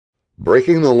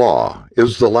Breaking the law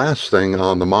is the last thing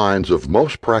on the minds of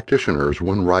most practitioners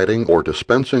when writing or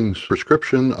dispensing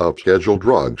prescription of scheduled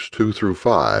drugs 2 through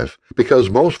 5 because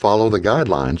most follow the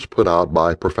guidelines put out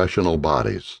by professional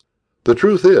bodies. The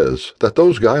truth is that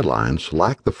those guidelines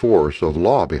lack the force of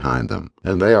law behind them,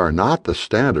 and they are not the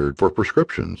standard for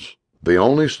prescriptions. The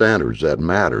only standards that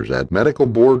matters at medical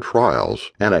board trials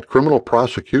and at criminal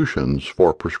prosecutions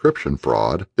for prescription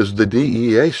fraud is the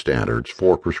DEA standards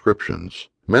for prescriptions.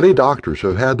 Many doctors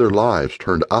have had their lives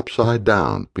turned upside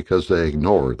down because they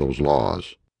ignore those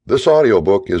laws. This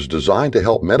audiobook is designed to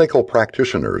help medical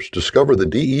practitioners discover the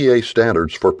DEA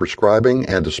standards for prescribing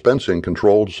and dispensing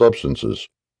controlled substances.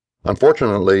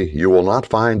 Unfortunately, you will not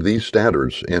find these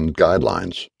standards in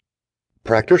guidelines.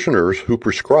 Practitioners who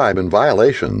prescribe in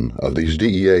violation of these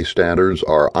DEA standards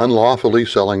are unlawfully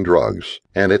selling drugs,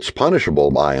 and it's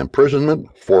punishable by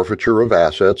imprisonment, forfeiture of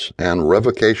assets, and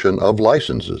revocation of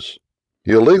licenses.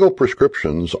 Illegal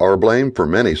prescriptions are blamed for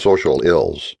many social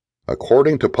ills.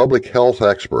 According to public health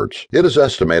experts, it is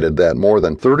estimated that more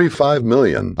than 35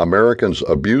 million Americans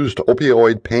abused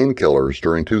opioid painkillers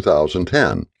during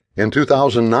 2010. In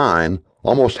 2009,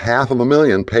 almost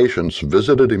 500,000 patients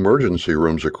visited emergency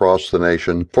rooms across the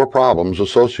nation for problems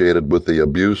associated with the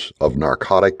abuse of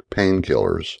narcotic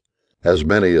painkillers. As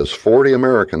many as 40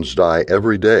 Americans die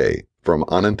every day from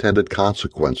unintended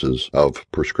consequences of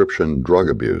prescription drug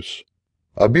abuse.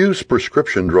 Abused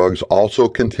prescription drugs also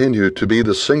continue to be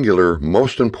the singular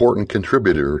most important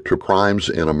contributor to crimes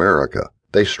in America.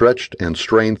 They stretched and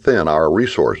strained thin our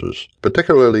resources,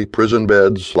 particularly prison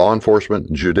beds, law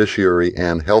enforcement, judiciary,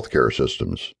 and healthcare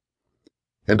systems.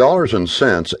 In dollars and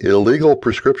cents, illegal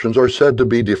prescriptions are said to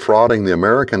be defrauding the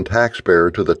American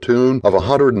taxpayer to the tune of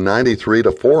 $193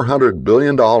 to $400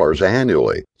 billion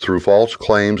annually through false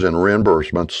claims and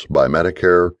reimbursements by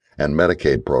Medicare and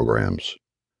Medicaid programs.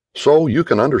 So you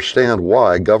can understand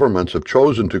why governments have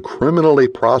chosen to criminally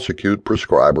prosecute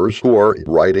prescribers who are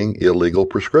writing illegal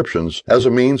prescriptions as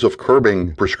a means of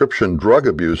curbing prescription drug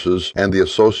abuses and the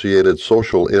associated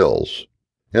social ills.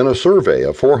 In a survey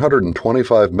of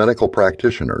 425 medical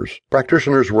practitioners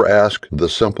were asked the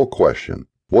simple question,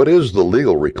 what is the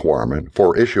legal requirement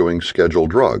for issuing scheduled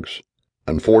drugs?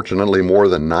 Unfortunately, more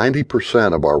than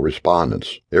 90% of our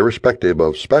respondents, irrespective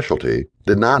of specialty,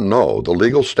 did not know the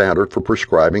legal standard for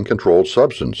prescribing controlled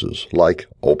substances like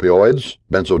opioids,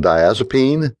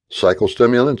 benzodiazepine,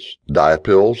 psychostimulants, diet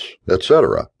pills,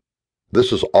 etc.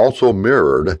 This is also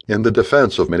mirrored in the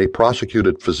defense of many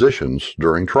prosecuted physicians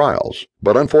during trials.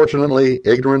 But unfortunately,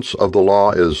 ignorance of the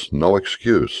law is no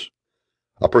excuse.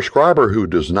 A prescriber who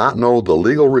does not know the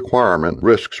legal requirement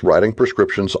risks writing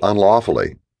prescriptions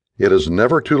unlawfully. It is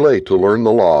never too late to learn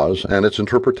the laws and its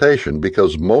interpretation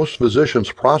because most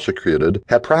physicians prosecuted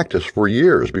had practiced for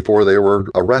years before they were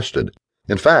arrested.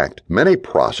 In fact, many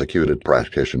prosecuted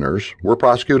practitioners were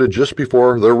prosecuted just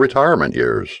before their retirement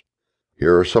years.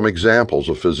 Here are some examples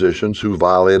of physicians who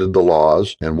violated the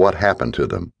laws and what happened to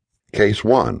them. Case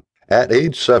 1. At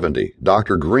age 70,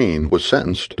 Dr. Green was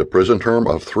sentenced to prison term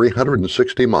of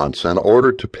 360 months and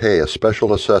ordered to pay a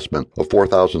special assessment of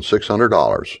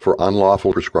 $4,600 for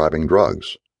unlawful prescribing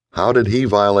drugs. How did he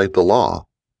violate the law?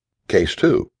 Case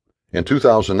 2. In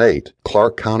 2008,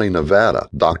 Clark County, Nevada,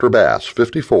 Dr. Bass,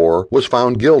 54, was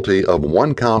found guilty of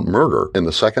 1-count murder in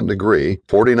the second degree,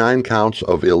 49 counts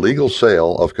of illegal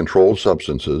sale of controlled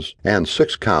substances, and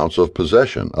 6 counts of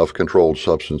possession of controlled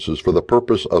substances for the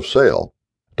purpose of sale.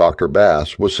 Dr.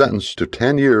 Bass was sentenced to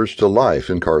 10 years to life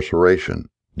incarceration.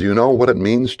 Do you know what it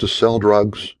means to sell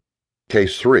drugs?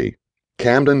 Case 3.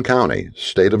 Camden County,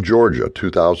 State of Georgia,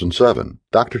 2007.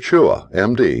 Dr. Chua,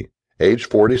 M.D., age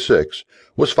 46,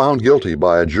 was found guilty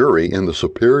by a jury in the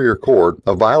Superior Court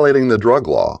of violating the drug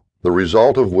law, the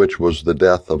result of which was the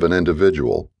death of an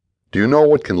individual. Do you know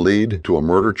what can lead to a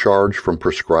murder charge from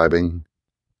prescribing?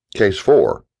 Case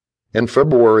 4. In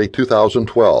February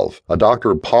 2012, a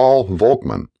Dr. Paul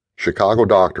Volkman, Chicago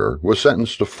doctor, was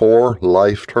sentenced to 4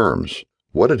 life terms.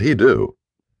 What did he do?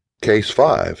 Case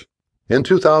 5. In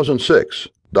 2006,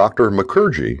 Dr.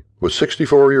 Mukherjee was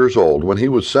 64 years old when he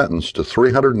was sentenced to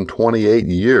 328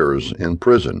 years in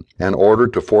prison and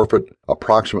ordered to forfeit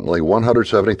approximately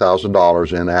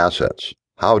 $170,000 in assets.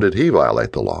 How did he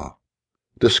violate the law?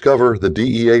 Discover the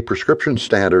DEA prescription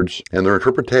standards and their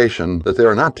interpretation that they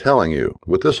are not telling you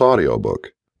with this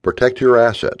audiobook. Protect your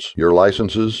assets, your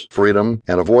licenses, freedom,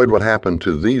 and avoid what happened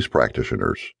to these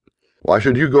practitioners. Why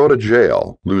should you go to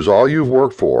jail, lose all you've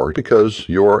worked for because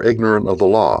you are ignorant of the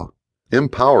law?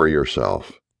 Empower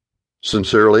yourself.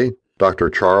 Sincerely,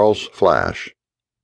 Dr. Charles Flash.